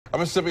A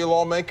Mississippi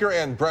lawmaker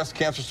and breast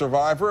cancer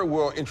survivor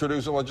will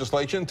introduce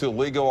legislation to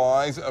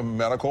legalize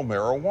medical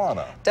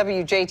marijuana.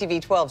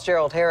 WJTV 12's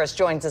Gerald Harris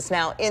joins us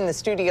now in the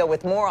studio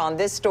with more on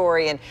this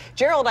story. And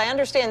Gerald, I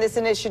understand this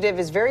initiative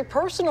is very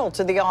personal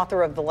to the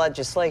author of the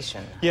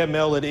legislation. Yeah,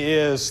 Mel, it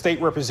is. State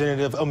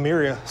Representative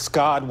Amiria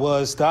Scott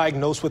was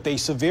diagnosed with a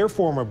severe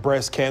form of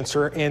breast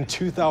cancer in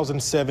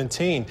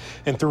 2017.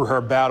 And through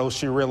her battle,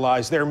 she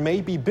realized there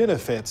may be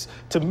benefits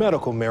to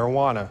medical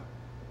marijuana.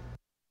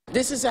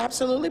 This is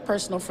absolutely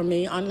personal for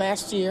me.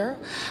 Last year,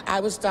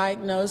 I was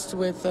diagnosed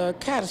with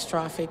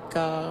catastrophic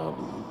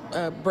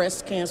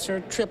breast cancer,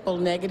 triple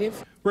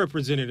negative.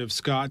 Representative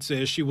Scott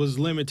says she was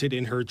limited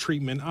in her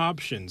treatment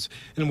options.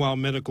 And while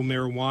medical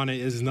marijuana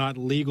is not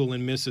legal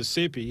in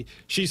Mississippi,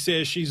 she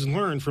says she's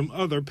learned from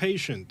other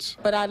patients.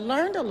 But I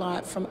learned a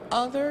lot from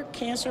other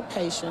cancer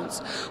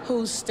patients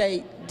whose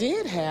state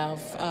did have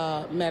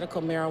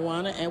medical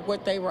marijuana and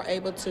what they were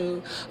able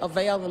to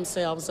avail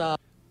themselves of.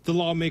 The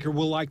lawmaker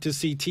will like to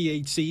see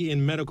THC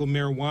in medical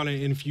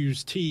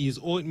marijuana-infused teas,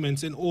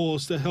 ointments, and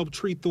oils to help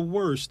treat the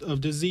worst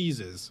of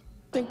diseases.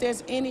 I think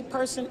there's any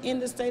person in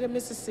the state of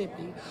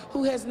Mississippi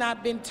who has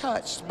not been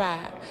touched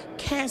by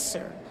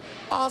cancer,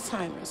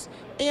 Alzheimer's,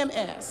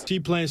 MS. She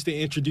plans to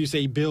introduce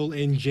a bill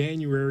in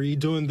January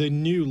during the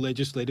new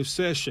legislative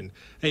session.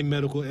 A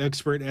medical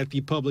expert at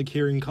the public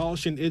hearing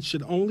cautioned it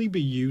should only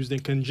be used in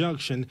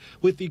conjunction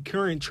with the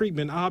current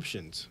treatment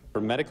options.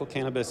 Medical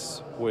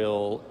cannabis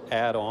will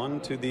add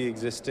on to the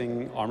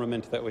existing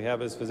armament that we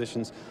have as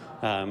physicians.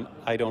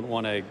 I don't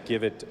want to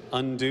give it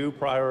undue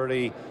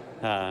priority,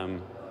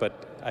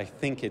 but I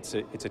think it's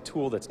a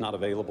tool that's not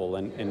available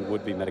and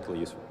would be medically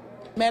useful.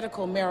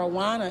 Medical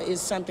marijuana is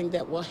something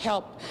that will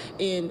help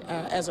in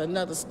as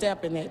another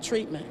step in that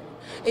treatment.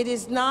 It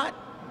is not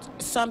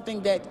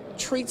something that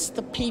treats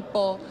the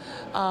people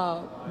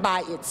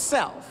by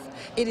itself.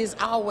 It is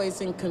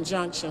always in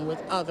conjunction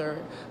with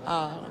other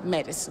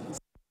medicines.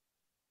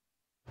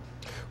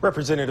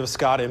 Representative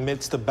Scott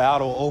admits the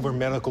battle over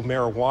medical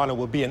marijuana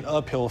will be an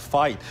uphill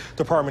fight.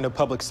 Department of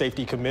Public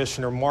Safety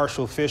Commissioner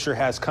Marshall Fisher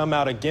has come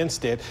out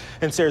against it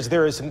and says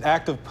there is an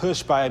active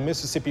push by a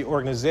Mississippi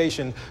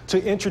organization to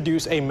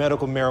introduce a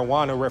medical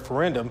marijuana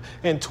referendum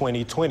in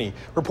 2020.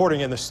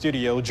 Reporting in the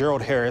studio,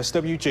 Gerald Harris,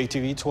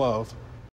 WJTV 12.